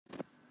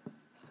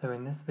So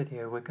in this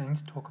video we're going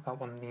to talk about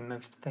one of the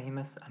most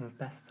famous and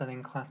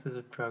best-selling classes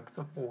of drugs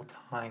of all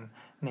time,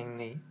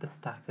 namely the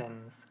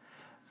statins.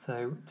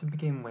 So to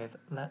begin with,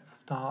 let's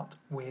start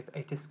with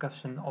a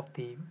discussion of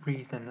the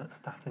reason that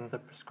statins are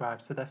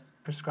prescribed. So they're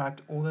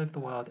prescribed all over the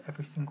world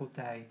every single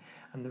day,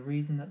 and the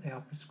reason that they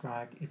are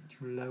prescribed is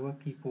to lower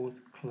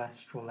people's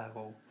cholesterol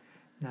level.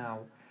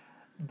 Now,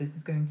 this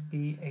is going to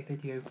be a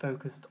video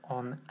focused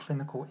on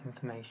clinical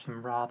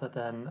information rather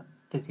than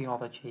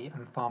physiology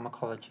and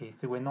pharmacology,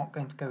 so we're not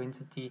going to go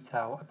into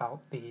detail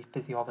about the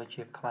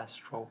physiology of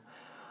cholesterol.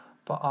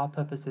 For our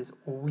purposes,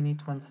 all we need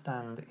to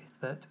understand is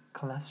that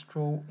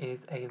cholesterol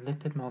is a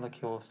lipid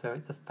molecule, so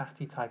it's a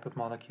fatty type of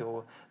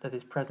molecule that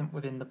is present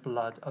within the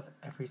blood of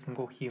every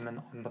single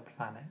human on the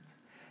planet.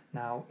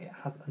 Now, it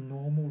has a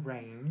normal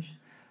range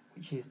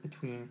which is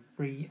between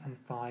 3 and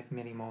 5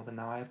 millimolar.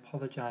 Now, I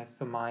apologise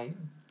for my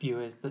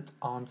viewers that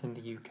aren't in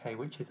the UK,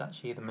 which is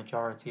actually the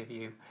majority of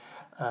you.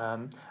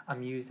 I'm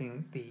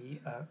using the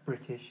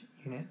British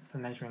units for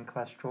measuring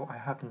cholesterol. I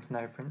happen to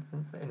know, for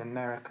instance, that in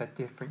America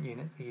different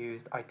units are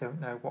used. I don't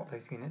know what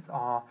those units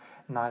are,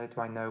 neither do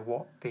I know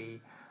what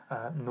the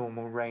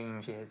normal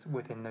range is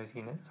within those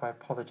units, so I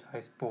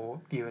apologise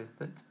for viewers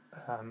that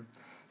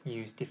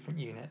use different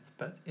units,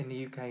 but in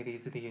the UK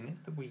these are the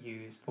units that we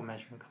use for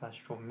measuring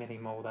cholesterol,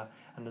 millimolar,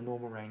 and the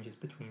normal range is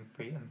between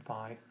 3 and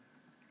 5.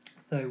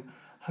 So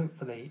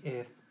hopefully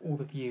if all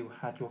of you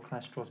had your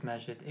cholesterols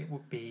measured, it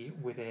would be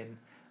within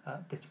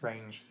this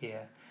range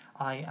here.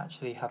 I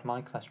actually had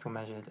my cholesterol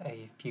measured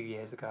a few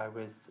years ago. I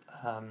was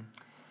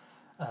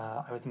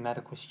a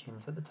medical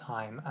student at the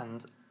time,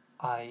 and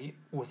I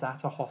was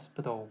at a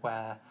hospital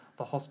where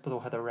the hospital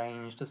had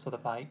arranged a sort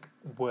of like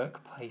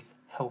workplace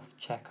health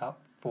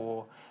checkup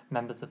for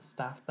members of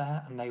staff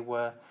there, and they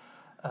were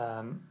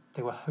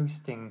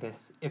hosting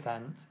this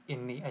event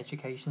in the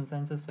education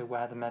centre, so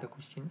where the medical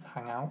students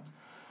hang out.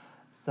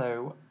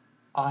 So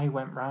I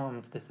went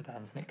round this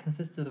event, and it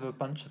consisted of a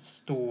bunch of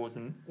stores,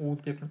 and all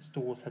the different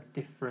stores had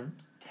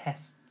different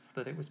tests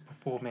that it was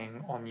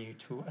performing on you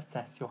to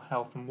assess your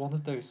health, and one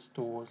of those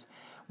stores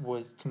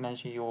was to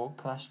measure your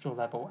cholesterol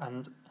level.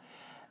 And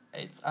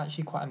it's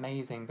actually quite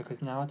amazing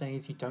because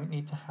nowadays you don't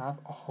need to have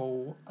a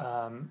whole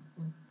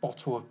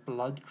bottle of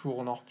blood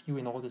drawn off you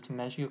in order to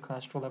measure your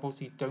cholesterol level,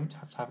 so you don't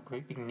have to have a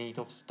great big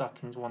needle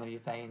stuck into one of your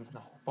veins and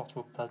a whole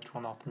bottle of blood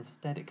drawn off.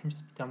 Instead, it can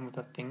just be done with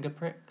a finger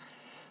prick.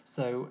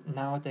 So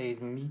nowadays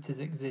meters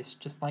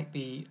exist, just like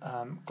the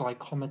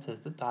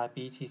glycometers that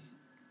diabetes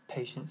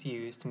patients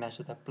use to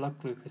measure their blood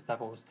glucose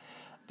levels.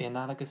 The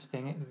analogous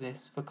thing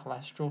exists for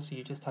cholesterol, so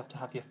you just have to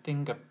have your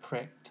finger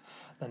pricked,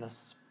 then a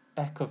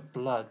speck of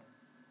blood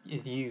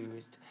is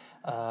used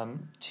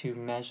to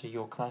measure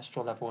your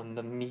cholesterol level, and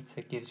the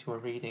meter gives you a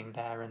reading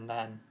there and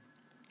then.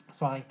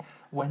 So I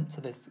went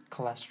to this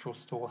cholesterol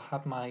store,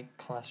 had my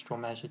cholesterol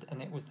measured,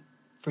 and it was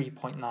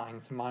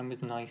 3.9, so mine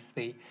was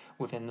nicely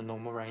within the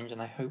normal range,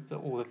 and I hope that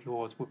all of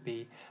yours would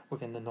be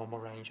within the normal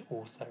range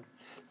also.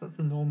 So that's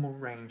the normal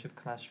range of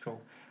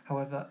cholesterol.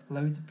 However,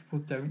 loads of people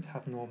don't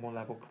have normal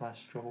level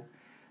cholesterol,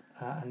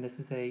 and this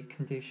is a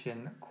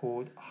condition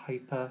called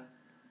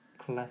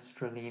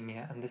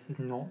hypercholesterolemia, and this is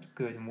not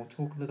good, and we'll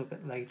talk a little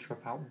bit later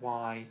about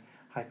why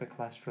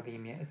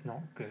hypercholesterolemia is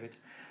not good.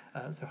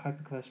 So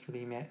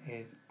hypercholesterolemia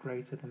is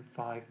greater than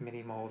 5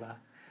 millimolar.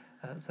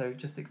 So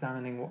just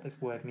examining what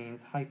this word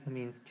means. Hyper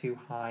means too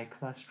high,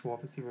 cholesterol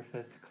obviously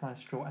refers to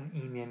cholesterol, and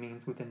emia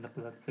means within the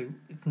blood, so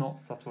it's not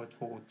subtle at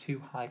all. Too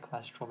high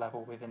cholesterol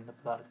level within the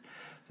blood.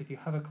 So if you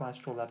have a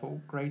cholesterol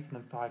level greater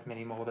than 5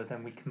 millimolar,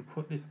 then we can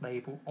put this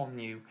label on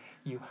you.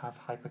 You have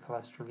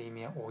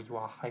hypercholesterolemia, or you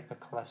are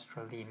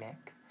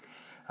hypercholesterolemic.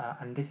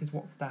 And this is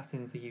what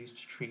statins are used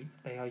to treat.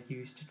 They are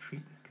used to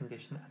treat this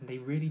condition, and they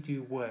really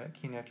do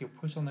work. You know, if you're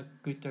put on a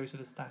good dose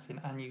of a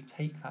statin and you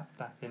take that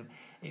statin,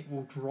 it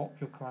will drop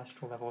your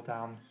cholesterol level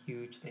down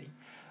hugely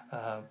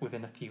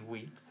within a few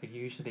weeks. So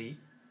usually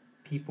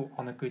people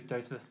on a good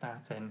dose of a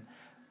statin,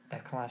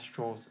 their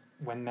cholesterols,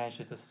 when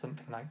measured, as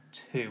something like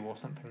 2 or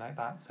something like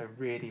that, so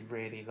really,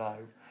 really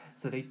low.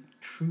 So they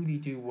truly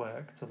do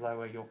work to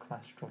lower your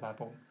cholesterol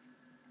level.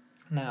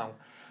 Now,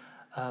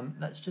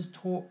 let's just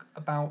talk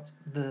about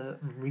the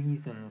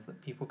reasons that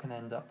people can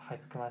end up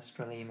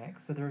hypercholesterolemic.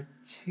 So there are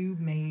two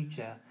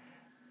major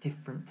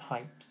different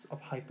types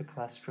of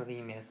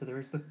hypercholesterolemia. So there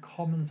is the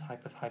common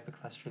type of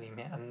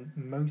hypercholesterolemia, and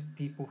most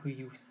people who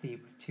you see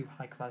with too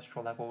high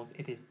cholesterol levels,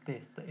 it is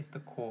this that is the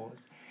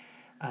cause.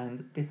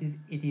 And this is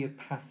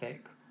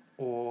idiopathic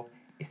or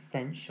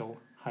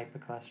essential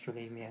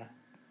hypercholesterolemia.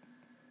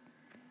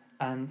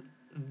 And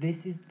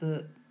this is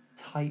the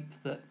type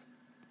that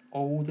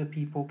older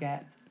people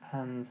get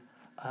and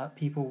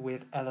people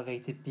with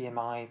elevated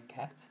BMIs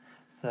get.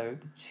 So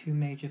the two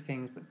major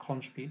things that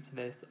contribute to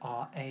this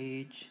are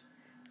age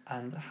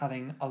and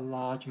having a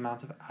large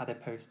amount of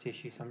adipose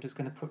tissue. So I'm just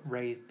going to put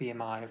raised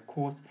BMI. Of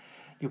course,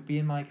 Your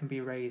BMI can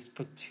be raised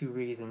for two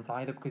reasons,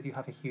 either because you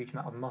have a huge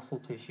amount of muscle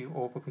tissue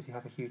or because you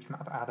have a huge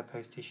amount of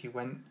adipose tissue.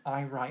 When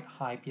I write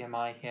high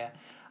BMI here,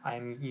 I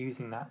am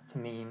using that to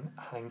mean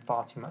having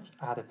far too much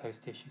adipose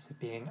tissue, so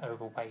being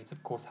overweight.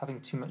 Of course, having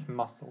too much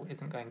muscle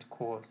isn't going to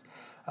cause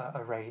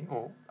a raise,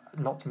 or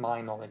not to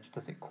my knowledge,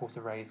 does it cause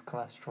a raised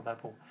cholesterol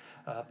level,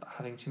 but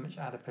having too much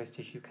adipose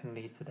tissue can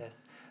lead to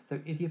this. So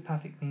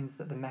idiopathic means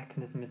that the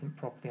mechanism isn't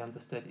properly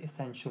understood.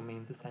 Essential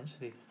means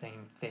essentially the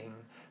same thing,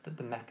 that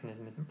the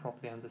mechanism isn't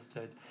properly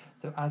understood.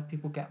 So as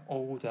people get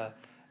older,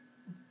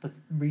 for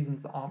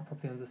reasons that aren't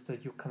properly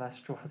understood, your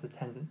cholesterol has a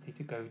tendency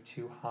to go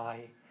too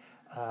high.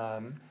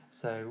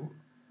 So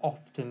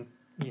often,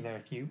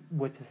 if you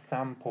were to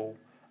sample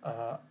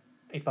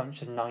a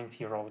bunch of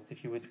 90-year-olds,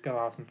 if you were to go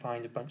out and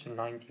find a bunch of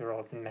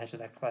 90-year-olds and measure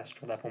their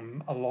cholesterol level,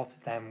 a lot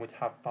of them would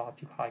have far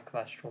too high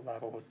cholesterol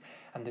levels,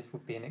 and this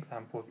would be an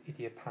example of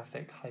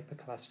idiopathic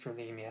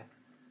hypercholesterolemia.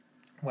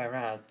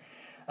 Whereas,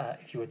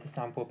 if you were to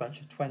sample a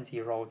bunch of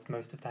 20-year-olds,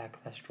 most of their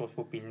cholesterols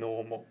would be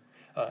normal.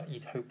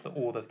 You'd hope that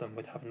all of them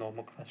would have a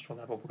normal cholesterol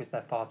level because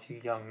they're far too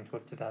young to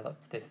have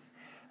developed this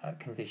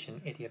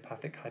condition,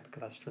 idiopathic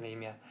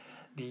hypercholesterolemia.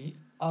 The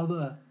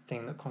other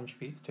thing that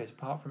contributes to it,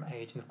 apart from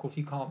age, and of course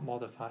you can't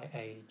modify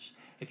age,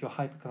 if you're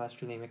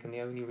hypercholesterolemic and the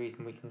only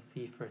reason we can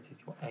see for it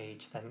is your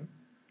age, then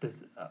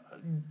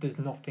there's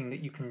nothing that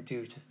you can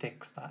do to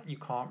fix that. You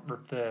can't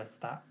reverse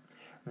that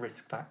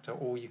risk factor.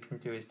 All you can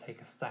do is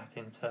take a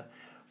statin to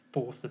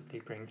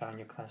forcibly bring down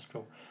your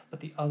cholesterol. But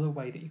the other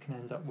way that you can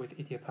end up with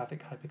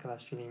idiopathic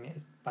hypercholesterolemia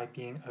is by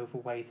being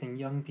overweight, and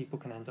young people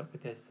can end up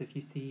with this. So if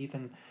you see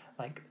even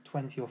like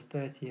 20 or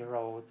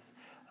 30-year-olds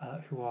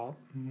who are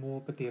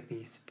morbidly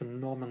obese,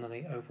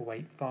 phenomenally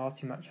overweight, far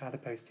too much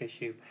adipose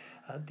tissue,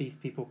 these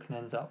people can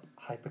end up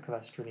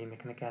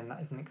hypercholesterolemic, and again that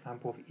is an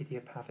example of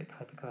idiopathic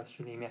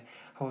hypercholesterolemia.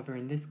 However,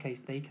 in this case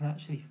they can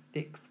actually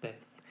fix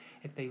this.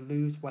 If they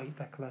lose weight,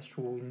 their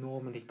cholesterol will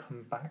normally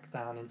come back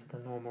down into the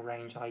normal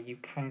range, i.e. you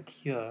can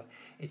cure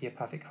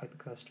idiopathic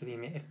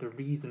hypercholesterolemia if the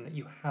reason that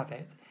you have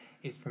it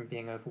is from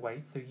being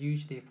overweight. So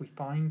usually if we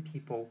find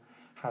people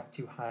have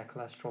too high a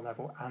cholesterol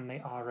level and they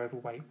are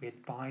overweight, we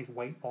advise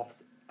weight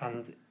loss,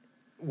 and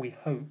we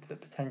hope that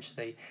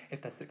potentially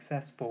if they're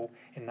successful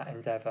in that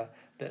endeavour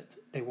that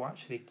they will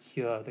actually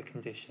cure the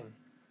condition.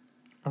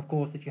 Of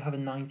course, if you have a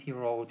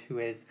 90-year-old who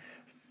is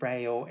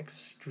frail,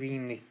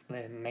 extremely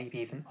slim, maybe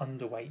even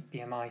underweight,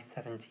 BMI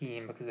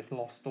 17 because they've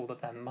lost all of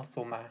their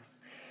muscle mass,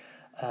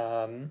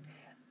 they're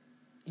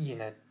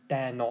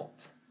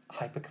not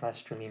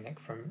hypercholesterolemic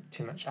from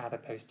too much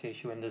adipose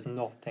tissue, and there's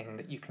nothing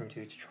that you can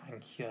do to try and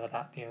cure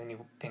that. The only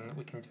thing that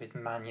we can do is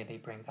manually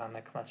bring down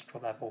their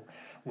cholesterol level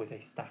with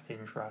a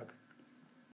statin drug.